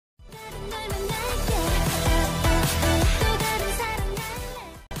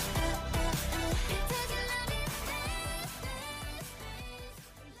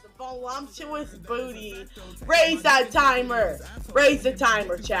with booty. Raise that timer. Raise the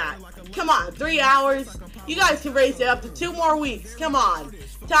timer, chat. Come on, 3 hours. You guys can raise it up to 2 more weeks. Come on.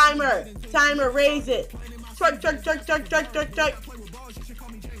 Timer. Timer, raise it. Twerk, twerk, twerk, twerk, twerk, twerk, twerk.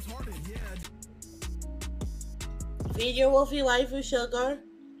 Feed your wolfie life with sugar.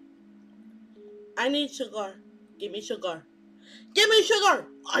 I need sugar. Give me sugar. Give me sugar!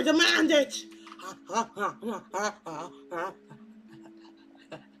 I demand it!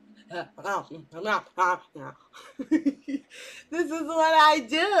 This is what I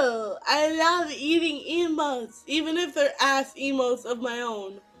do. I love eating emotes, even if they're ass emotes of my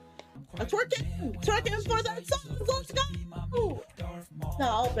own. I'm twerking for that song. Let's go!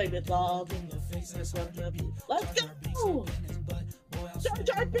 No, baby, love. Let's go! Jar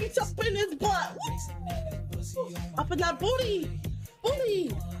Jar Binks up in his butt. Woo! Up in that booty.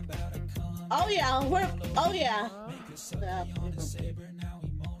 Booty. Oh yeah, oh yeah.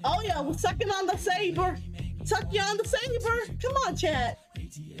 Oh yeah, we're sucking on the saber. Suck you on the saber. Come on, chat.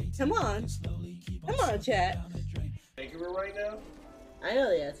 Come on. Come on, chat. Think of it right now? I know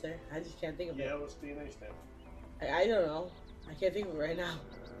the answer. I just can't think of it. Yeah, what's DNA stand? I don't know. I can't think of it right now.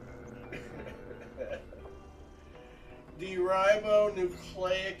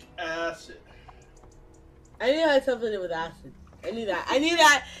 Deриbonucleic acid. I knew it had something to do with acid. I knew that. I knew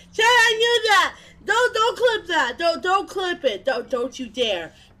that. Chad, I knew that. Don't clip that. Don't clip it. Don't you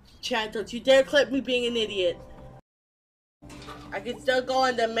dare. Chad, don't you dare clip me being an idiot. I can still go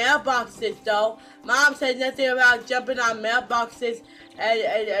on the mailboxes though. Mom said nothing about jumping on mailboxes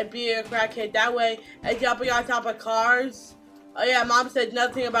and being a crackhead that way and jumping on top of cars. Oh yeah, Mom said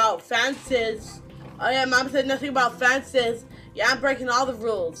nothing about fences. Oh yeah, Mom said nothing about fences. Yeah, I'm breaking all the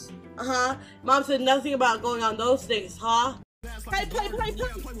rules. Mom said nothing about going on those things, huh? Play.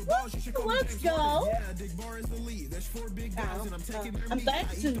 Let's go. I'm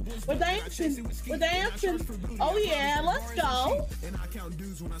dancing. We're dancing. Oh yeah, let's go.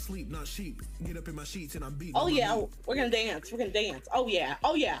 Oh yeah, we're gonna dance. Oh yeah.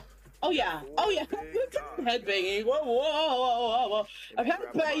 Headbanging. Whoa. I'm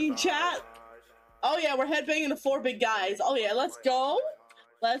headbanging, chat. Oh yeah, we're headbanging the 4 big guys. Oh yeah, let's go.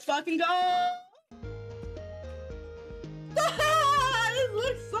 Let's fucking go. This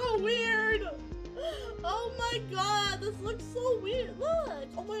looks so weird. Oh my god, this looks so weird. Look.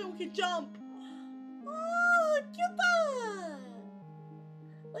 Oh my god, we can jump. Oh, look at that.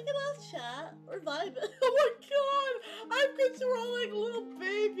 Look at us, chat. We're vibing. Oh my god, I'm controlling little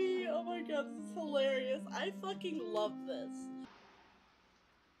baby. Oh my god, this is hilarious. I fucking love this.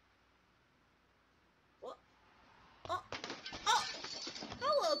 Oh,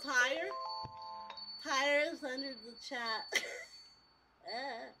 hello, Tyre. Tyre is under the chat.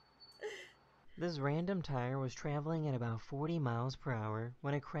 This random tire was traveling at about 40 miles per hour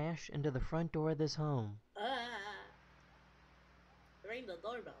when it crashed into the front door of this home. Ring the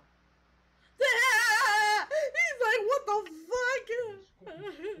doorbell. He's like, what the fuck?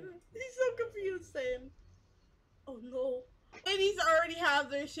 He's so confused, Sam. Oh no. Ladies already have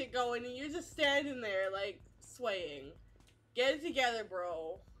their shit going and you're just standing there like swaying. Get it together,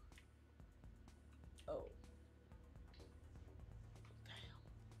 bro. Oh.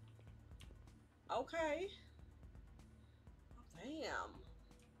 Damn. Okay. Oh, damn.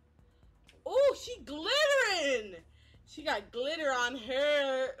 Oh, she glittering! She got glitter on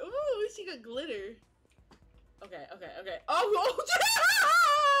her. Ooh, she got glitter. Okay. Oh,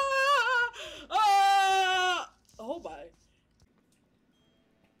 oh my.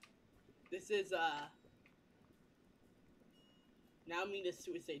 This is, now Mina's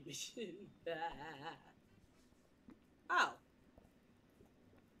suicide mission. Ow.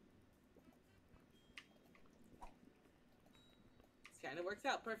 This kind of works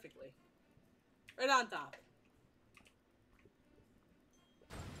out perfectly. Right on top.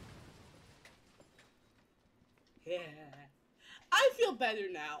 Yeah. I feel better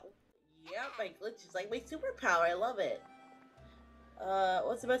now. Yeah, my glitch is like my superpower. I love it.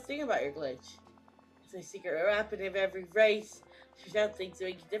 What's the best thing about your glitch? It's my secret weapon of every race. Certain things that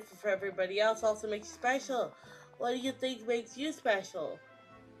make you different from everybody else also makes you special. What do you think makes you special?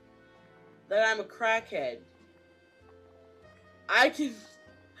 That I'm a crackhead. I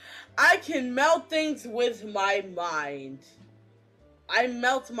can melt things with my mind. I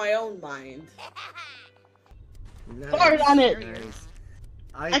melt my own mind. Fart on it. Nice.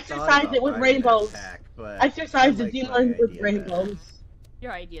 Exercise it with rainbows. Exercise the demon with rainbows.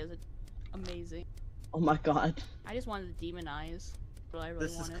 Your idea is amazing. Oh my god. I just wanted to demonize, but I really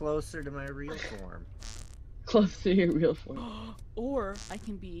This is closer to my real form. Close to your real form. Or I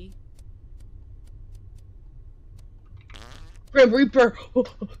can be Grim Reaper.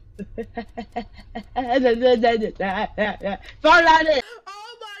 Oh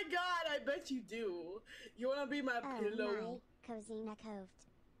my god, I bet you do. You wanna be my pillow? My, Minakowolf.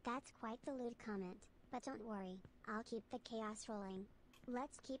 That's quite the lewd comment, but don't worry, I'll keep the chaos rolling.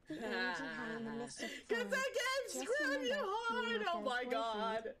 Let's keep the energy high and the mischief flowing. Cause that game's screwing you hard! Oh my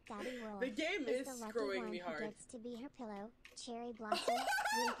god! The game is screwing me hard. Gets to be her pillow, cherry blossom,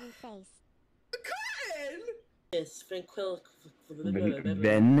 winking face. Cotton! Yes, ventriloquist.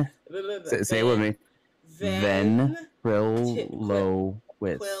 Say it with me.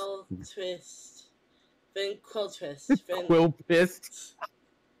 Ventriloquist. Ventriloquist.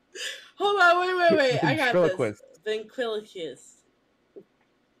 Hold on, wait. I got this. Ventriloquist.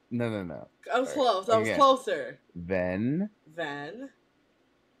 No. I was close. I was closer.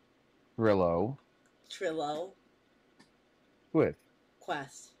 Trillo. With.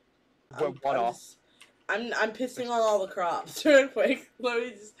 Quest. One I'm pissing on all the crops real quick.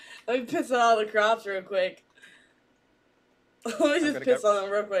 Let me piss on all the crops real quick. Let me just piss on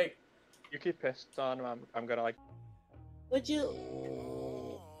them real quick. You keep pissed on them. I'm gonna like. Would you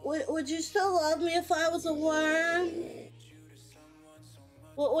still love me if I was a worm?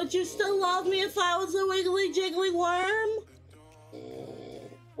 Would you still love me if I was a wiggly jiggly worm?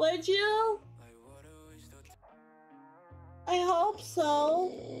 Would you? I hope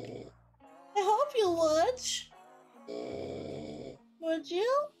so. I hope you would. Would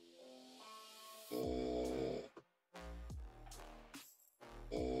you?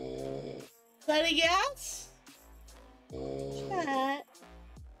 Is that a yes? Chat.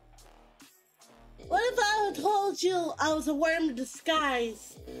 What if I told you I was a worm in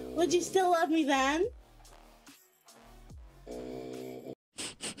disguise? Would you still love me then?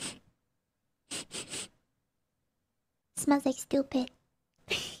 Smells like stupid.